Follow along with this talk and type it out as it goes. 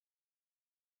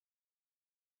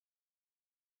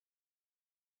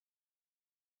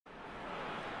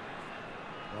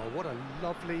What a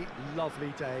lovely,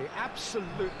 lovely day.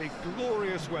 Absolutely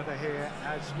glorious weather here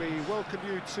as we welcome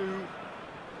you to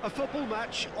a football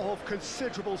match of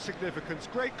considerable significance,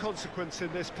 great consequence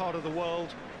in this part of the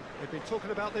world. They've been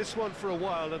talking about this one for a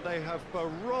while and they have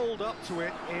rolled up to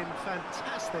it in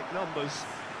fantastic numbers.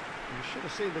 You should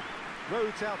have seen the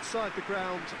roads outside the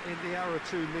ground in the hour or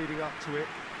two leading up to it.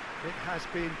 It has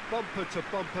been bumper to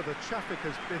bumper, the traffic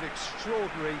has been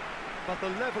extraordinary, but the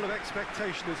level of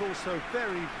expectation is also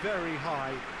very, very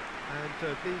high.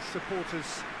 And these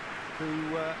supporters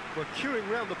who were queuing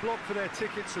round the block for their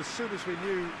tickets as soon as we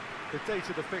knew the date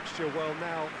of the fixture, well,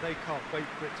 now they can't wait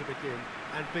for it to begin.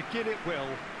 And begin it will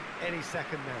any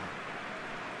second now.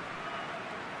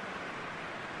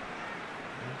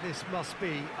 And this must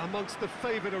be amongst the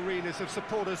favoured arenas of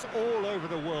supporters all over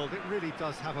the world. It really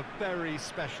does have a very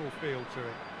special feel to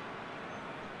it.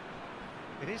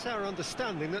 It is our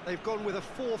understanding that they've gone with a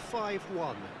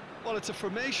 4-5-1. Well, it's a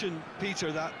formation,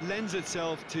 Peter, that lends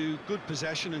itself to good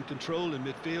possession and control in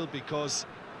midfield because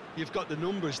you've got the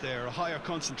numbers there, a higher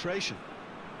concentration.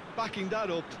 Backing that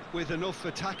up with enough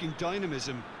attacking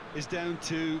dynamism is down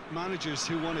to managers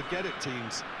who want to get at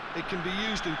teams. It can be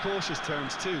used in cautious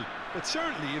terms too, but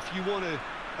certainly if you want to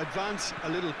advance a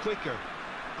little quicker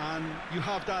and you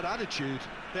have that attitude,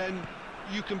 then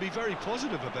you can be very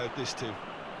positive about this too.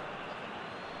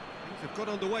 They've got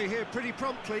underway here pretty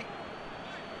promptly.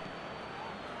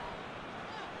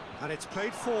 And it's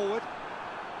played forward.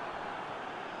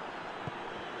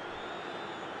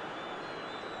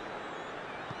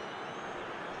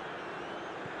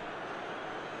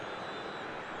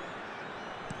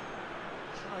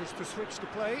 Tries to switch the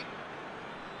play.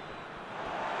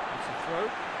 It's a throw.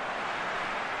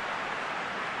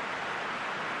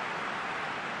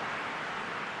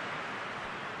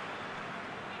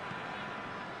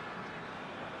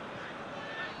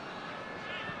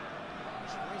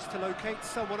 To locate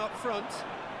someone up front.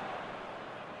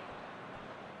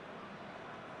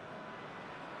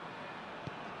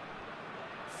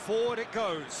 Forward it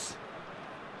goes.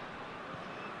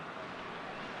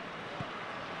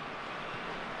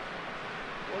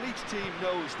 Well, each team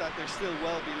knows that they're still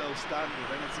well below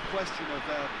standard, and it's a question of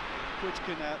which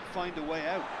can find a way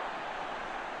out.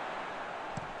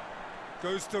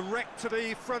 Goes direct to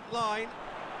the front line.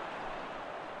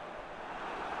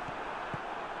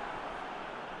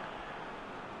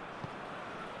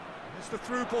 It's the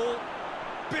through ball.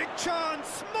 Big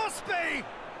chance, must be!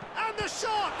 And the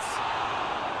shot!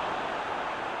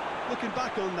 Looking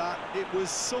back on that, it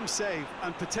was some save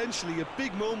and potentially a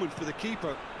big moment for the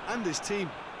keeper and his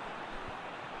team.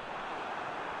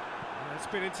 It's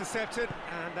been intercepted,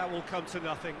 and that will come to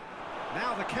nothing.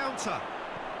 Now the counter.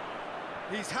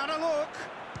 He's had a look.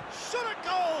 Shot at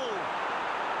goal!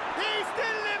 He's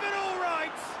delivered all right!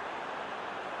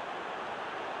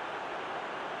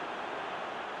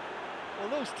 Well,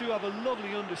 those two have a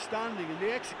lovely understanding and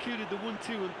they executed the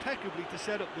 1-2 impeccably to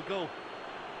set up the goal.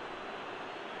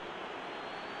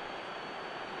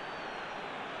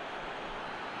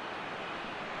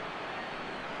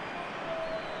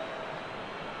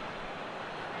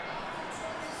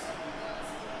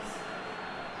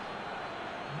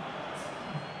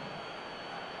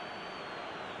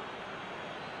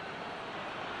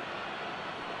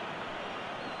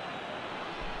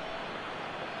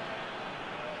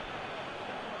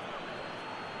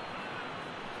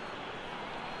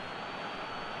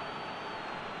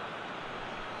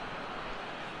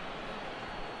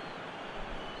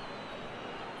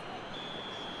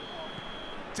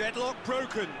 Deadlock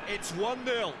broken, it's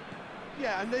 1-0.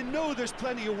 Yeah, and they know there's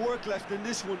plenty of work left in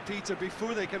this one, Peter,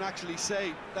 before they can actually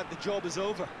say that the job is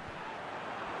over.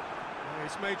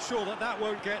 He's made sure that that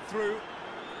won't get through.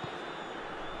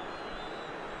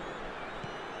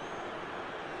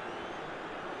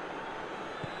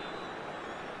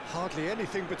 Hardly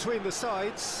anything between the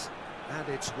sides, and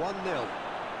it's 1-0.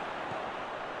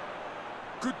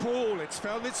 Good ball, it's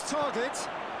found its target.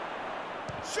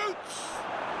 Shoots!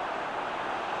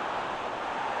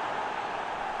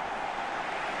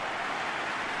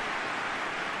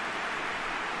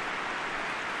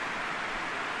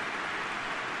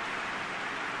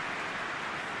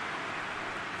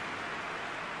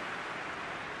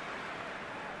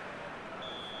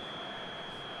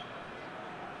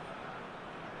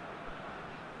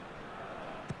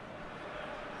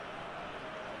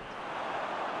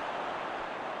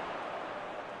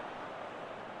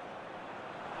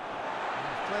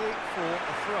 Play for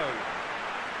a throw.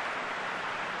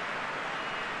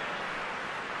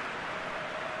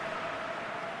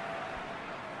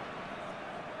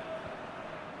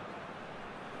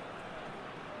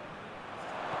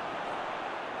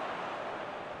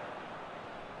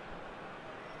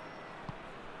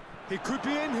 He could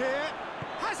be in here.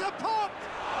 Has a pop!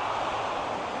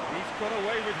 He's got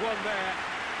away with one there.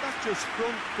 That's just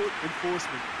front foot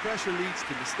enforcement. Pressure leads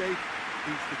to mistake,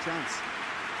 leads to chance.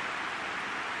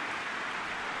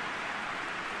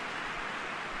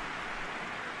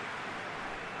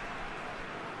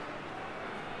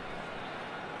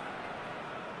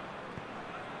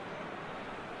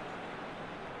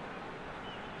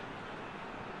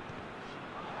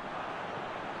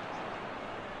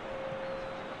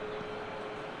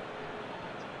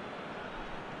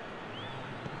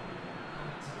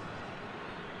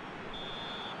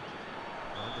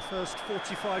 First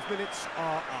 45 minutes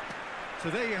are up. So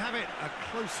there you have it, a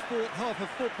close-fought half of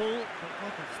football, but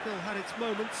one that still had its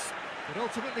moments, but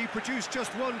ultimately produced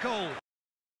just one goal.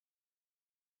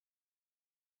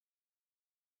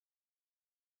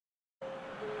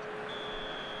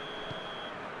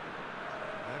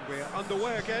 And we're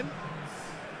underway again.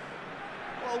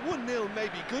 Well, 1-0 may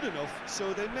be good enough,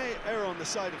 so they may err on the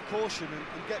side of caution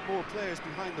and get more players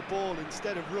behind the ball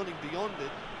instead of running beyond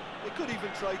it. They could even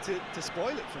try to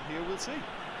spoil it from here, we'll see.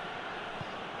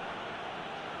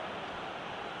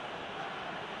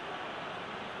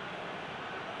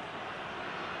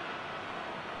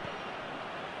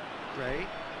 Gray.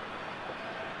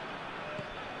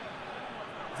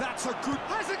 That's a good...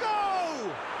 Has a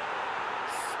go!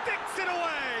 Sticks it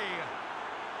away!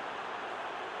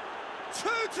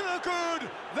 Two to the good!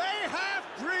 They have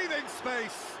breathing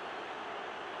space!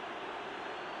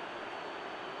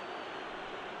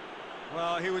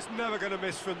 Well, he was never going to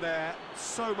miss from there.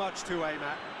 So much to aim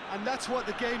at. And that's what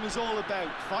the game is all about.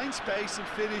 Find space and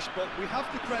finish, but we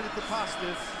have to credit the pass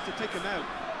to pick him out.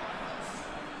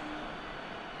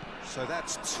 So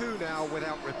that's two now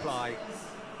without reply.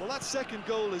 Well, that second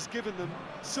goal has given them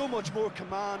so much more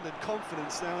command and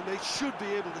confidence now, and they should be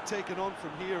able to take it on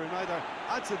from here and either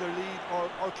add to their lead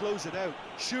or close it out.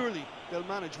 Surely they'll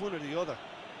manage one or the other.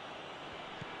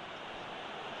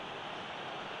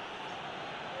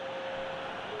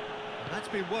 That's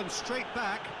been one straight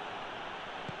back.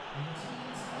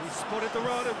 He spotted the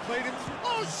run and played it through.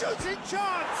 Oh, shooting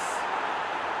chance!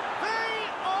 They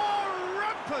are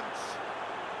rampant!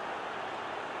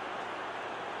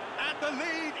 And the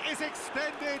lead is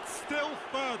extended still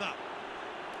further.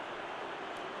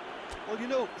 Well, you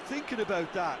know, thinking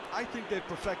about that, I think they've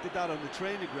perfected that on the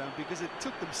training ground because it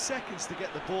took them seconds to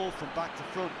get the ball from back to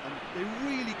front, and they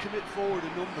really commit forward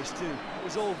in numbers too. It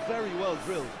was all very well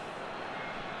drilled.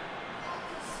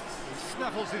 He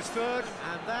snaffles his third,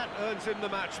 and that earns him the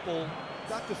match ball.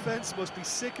 That defence must be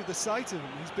sick of the sight of him.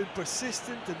 He's been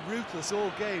persistent and ruthless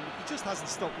all game. He just hasn't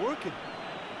stopped working.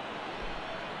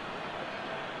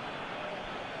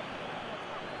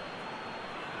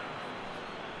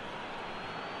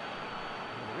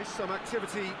 There is some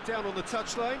activity down on the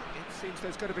touchline. It seems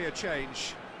there's going to be a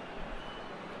change.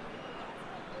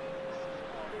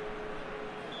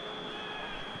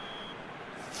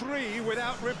 Three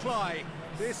without reply.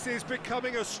 This is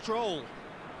becoming a stroll.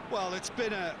 Well, it's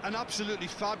been an absolutely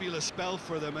fabulous spell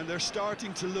for them, and they're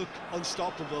starting to look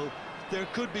unstoppable. There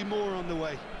could be more on the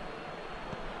way.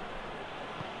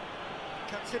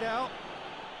 Cuts it out.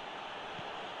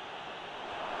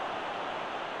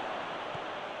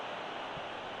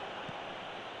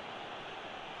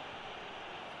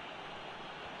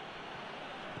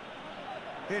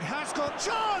 It has got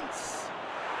chance!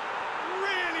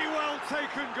 Really well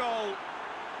taken goal.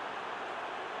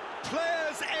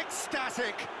 Players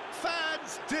ecstatic,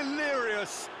 fans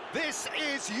delirious. This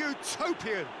is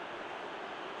utopian.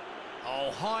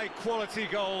 Oh, high-quality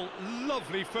goal,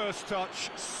 lovely first touch,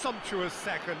 sumptuous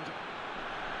second.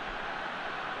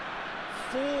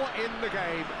 4 in the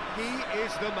game, he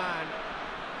is the man.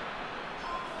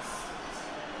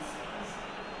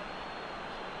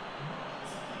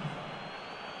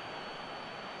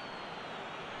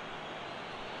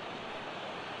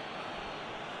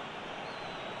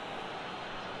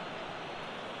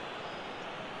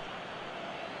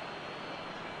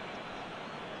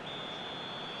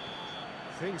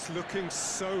 Things looking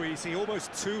so easy,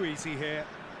 almost too easy here.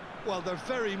 Well, they're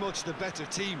very much the better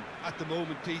team at the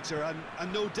moment, Peter,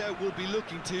 and no doubt will be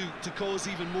looking to cause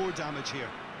even more damage here.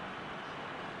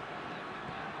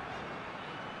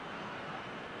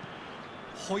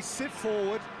 Hoists it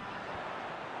forward.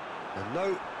 And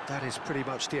no, that is pretty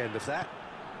much the end of that.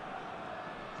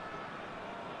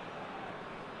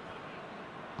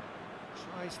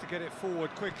 Tries to get it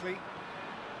forward quickly.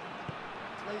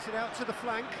 Plays it out to the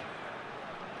flank.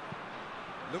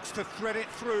 Looks to thread it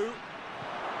through.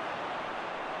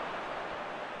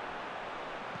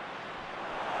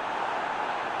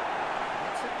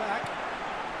 Gets it back.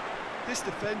 this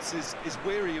defence is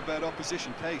wary about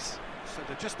opposition pace. So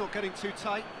they're just not getting too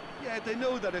tight. Yeah, they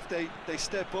know that if they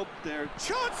step up, they're...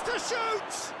 Chance to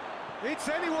shoot! It's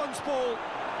anyone's ball.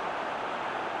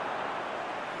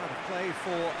 And a play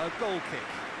for a goal kick.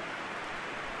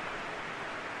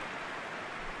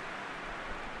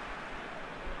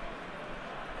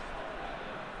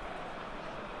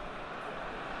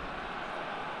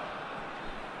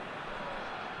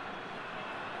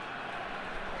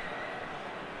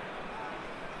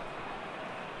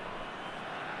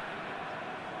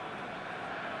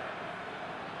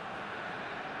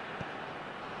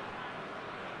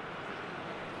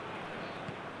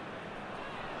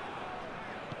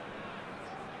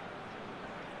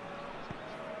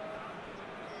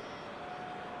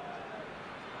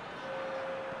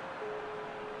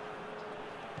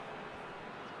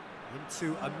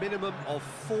 Into a minimum of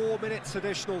 4 minutes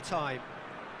additional time.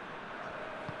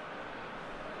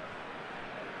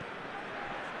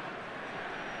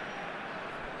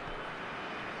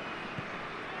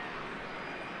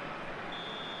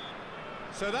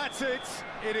 So that's it.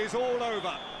 It is all over.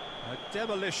 A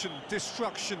demolition,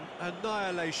 destruction,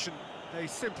 annihilation. They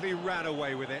simply ran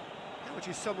away with it. How would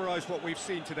you summarise what we've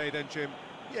seen today then, Jim?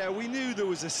 Yeah, we knew there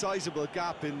was a sizable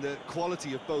gap in the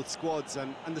quality of both squads,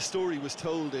 and the story was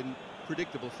told in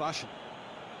predictable fashion.